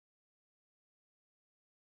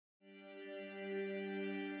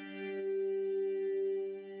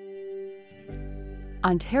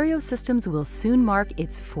Ontario Systems will soon mark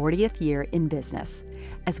its 40th year in business.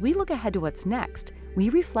 As we look ahead to what's next, we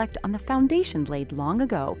reflect on the foundation laid long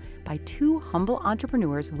ago by two humble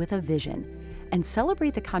entrepreneurs with a vision and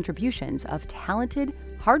celebrate the contributions of talented,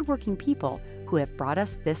 hardworking people who have brought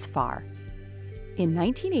us this far. In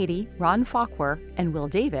 1980, Ron Fauquher and Will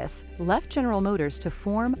Davis left General Motors to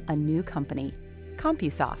form a new company,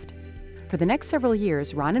 CompuSoft. For the next several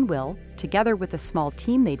years, Ron and Will, together with a small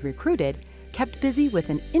team they'd recruited, kept busy with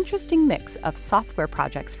an interesting mix of software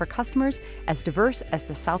projects for customers as diverse as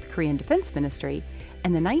the South Korean Defense Ministry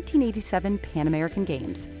and the 1987 Pan American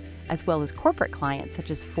Games, as well as corporate clients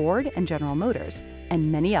such as Ford and General Motors,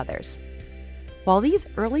 and many others. While these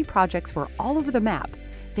early projects were all over the map,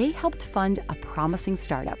 they helped fund a promising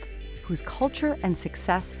startup whose culture and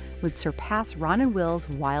success would surpass Ron and Will's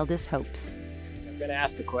wildest hopes. I've been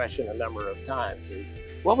asked the question a number of times is,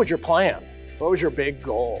 what was your plan? What was your big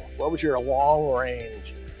goal? What was your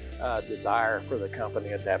long-range desire for the company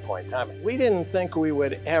at that point in time? We didn't think we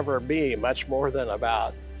would ever be much more than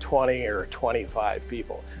about 20 or 25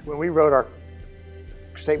 people. When we wrote our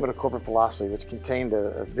statement of corporate philosophy, which contained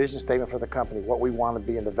a vision statement for the company, what we want to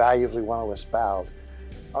be and the values we want to espouse,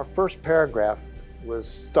 our first paragraph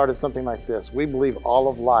started something like this: we believe all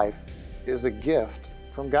of life is a gift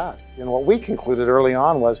from God. And what we concluded early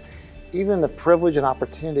on was even the privilege and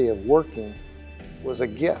opportunity of working was a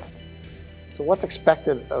gift. So what's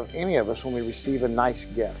expected of any of us when we receive a nice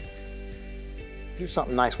gift? Do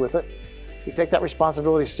something nice with it. We take that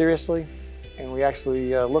responsibility seriously, and we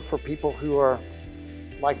actually look for people who are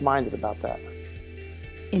like-minded about that.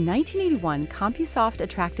 In 1981, CompuSoft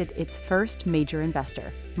attracted its first major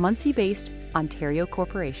investor, Muncie-based Ontario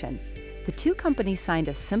Corporation. The two companies signed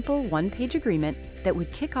a simple one-page agreement that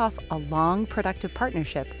would kick off a long, productive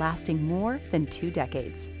partnership lasting more than 2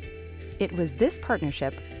 decades. It was this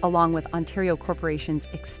partnership, along with Ontario Corporation's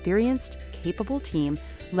experienced, capable team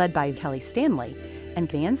led by Kelly Stanley and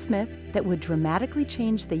Van Smith, that would dramatically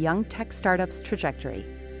change the young tech startup's trajectory.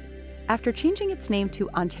 After changing its name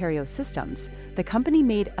to Ontario Systems, the company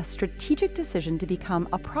made a strategic decision to become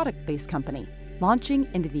a product-based company, launching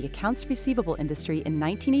into the accounts receivable industry in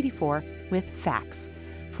 1984 with FACS,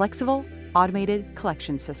 Flexible Automated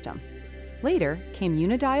Collection System. Later came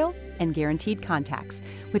Unidial and Guaranteed Contacts,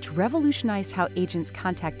 which revolutionized how agents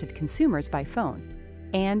contacted consumers by phone,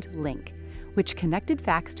 and Link, which connected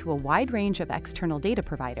FACS to a wide range of external data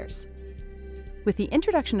providers. With the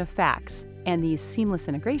introduction of FACS and these seamless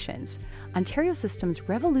integrations, Ontario Systems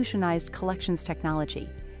revolutionized collections technology,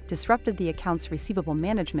 disrupted the accounts receivable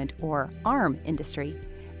management, or ARM, industry,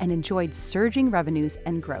 and enjoyed surging revenues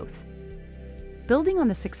and growth. Building on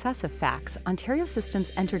the success of FACS, Ontario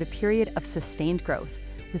Systems entered a period of sustained growth,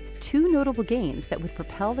 with 2 notable gains that would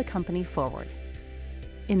propel the company forward.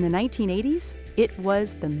 In the 1980s, it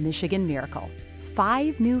was the Michigan Miracle.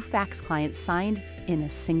 5 new FACS clients signed in a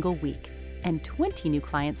single week, and 20 new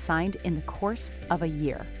clients signed in the course of a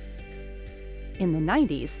year. In the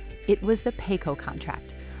 90s, it was the Payco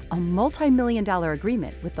contract, a multi-million-dollar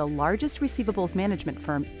agreement with the largest receivables management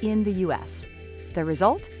firm in the U.S. The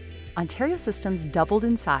result? Ontario Systems doubled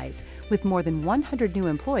in size, with more than 100 new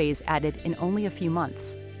employees added in only a few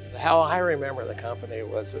months. How I remember the company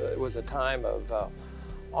was it was a time of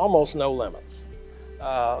almost no limits.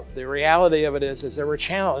 The reality of it is there were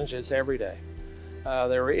challenges every day.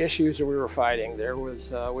 There were issues that we were fighting.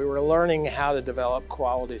 We were learning how to develop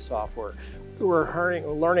quality software. We were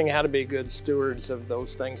learning how to be good stewards of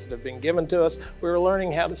those things that have been given to us. We were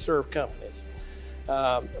learning how to serve companies.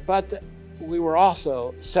 But we were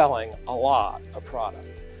also selling a lot of product.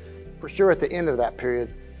 For sure, at the end of that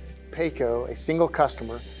period, Payco, a single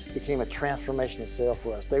customer, became a transformational sale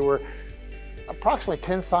for us. They were approximately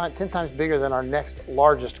 10 times bigger than our next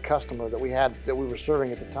largest customer that we were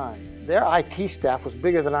serving at the time. Their IT staff was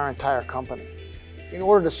bigger than our entire company. In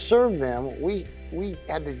order to serve them, we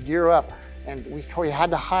had to gear up, and we had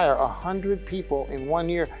to hire 100 people in 1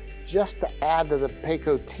 year just to add to the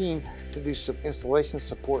Payco team to do some installation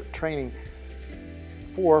support training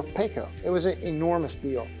for Payco. It was an enormous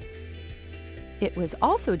deal. It was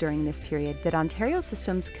also during this period that Ontario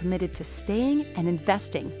Systems committed to staying and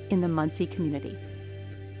investing in the Muncie community.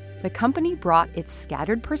 The company brought its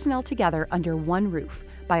scattered personnel together under one roof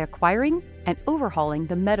by acquiring and overhauling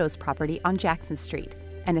the Meadows property on Jackson Street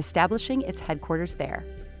and establishing its headquarters there.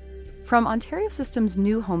 From Ontario Systems'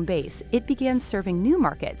 new home base, it began serving new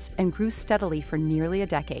markets and grew steadily for nearly a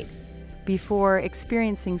decade, before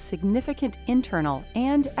experiencing significant internal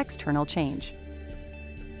and external change.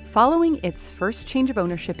 Following its first change of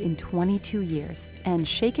ownership in 22 years and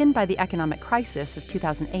shaken by the economic crisis of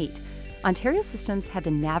 2008, Ontario Systems had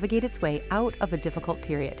to navigate its way out of a difficult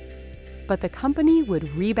period. But the company would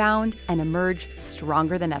rebound and emerge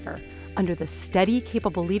stronger than ever under the steady,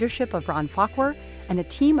 capable leadership of Ron Fauquher and a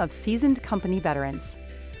team of seasoned company veterans.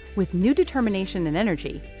 With new determination and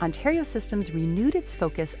energy, Ontario Systems renewed its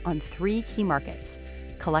focus on 3 key markets: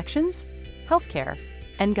 collections, healthcare,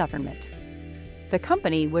 and government. The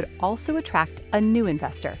company would also attract a new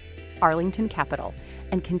investor, Arlington Capital,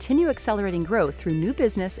 and continue accelerating growth through new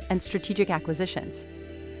business and strategic acquisitions.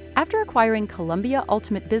 After acquiring Columbia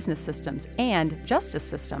Ultimate Business Systems and Justice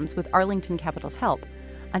Systems with Arlington Capital's help,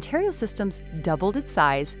 Ontario Systems doubled its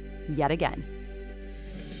size yet again.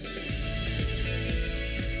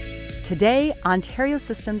 Today, Ontario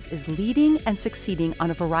Systems is leading and succeeding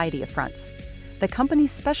on a variety of fronts. The company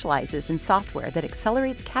specializes in software that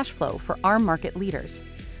accelerates cash flow for our market leaders,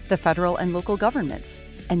 the federal and local governments,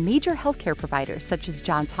 and major healthcare providers such as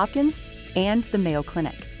Johns Hopkins and the Mayo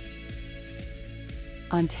Clinic.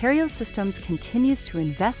 Ontario Systems continues to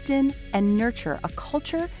invest in and nurture a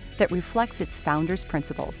culture that reflects its founders'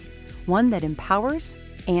 principles, one that empowers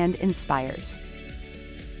and inspires.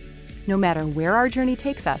 No matter where our journey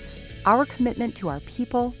takes us, our commitment to our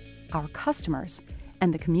people, our customers,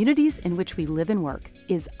 and the communities in which we live and work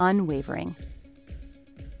is unwavering.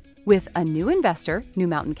 With a new investor, New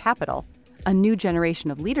Mountain Capital, a new generation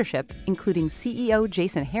of leadership, including CEO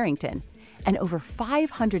Jason Harrington, and over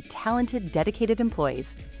 500 talented, dedicated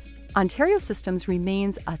employees, Ontario Systems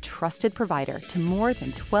remains a trusted provider to more than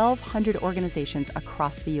 1,200 organizations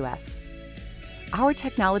across the U.S. Our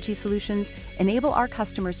technology solutions enable our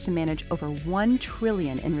customers to manage over $1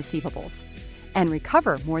 trillion in receivables and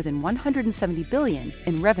recover more than $170 billion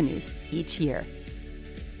in revenues each year.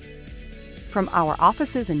 From our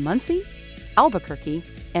offices in Muncie, Albuquerque,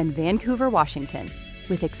 and Vancouver, Washington,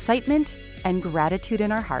 with excitement and gratitude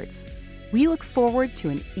in our hearts, we look forward to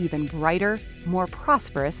an even brighter, more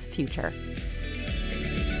prosperous future.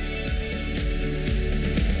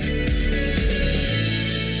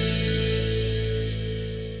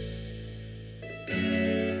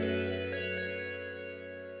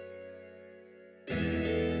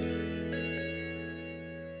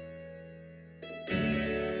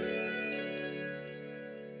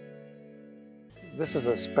 This is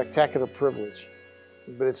a spectacular privilege,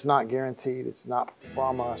 but it's not guaranteed. It's not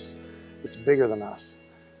from us. It's bigger than us.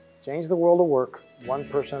 Change the world of work, one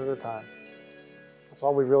person at a time. That's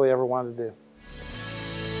all we really ever wanted to do.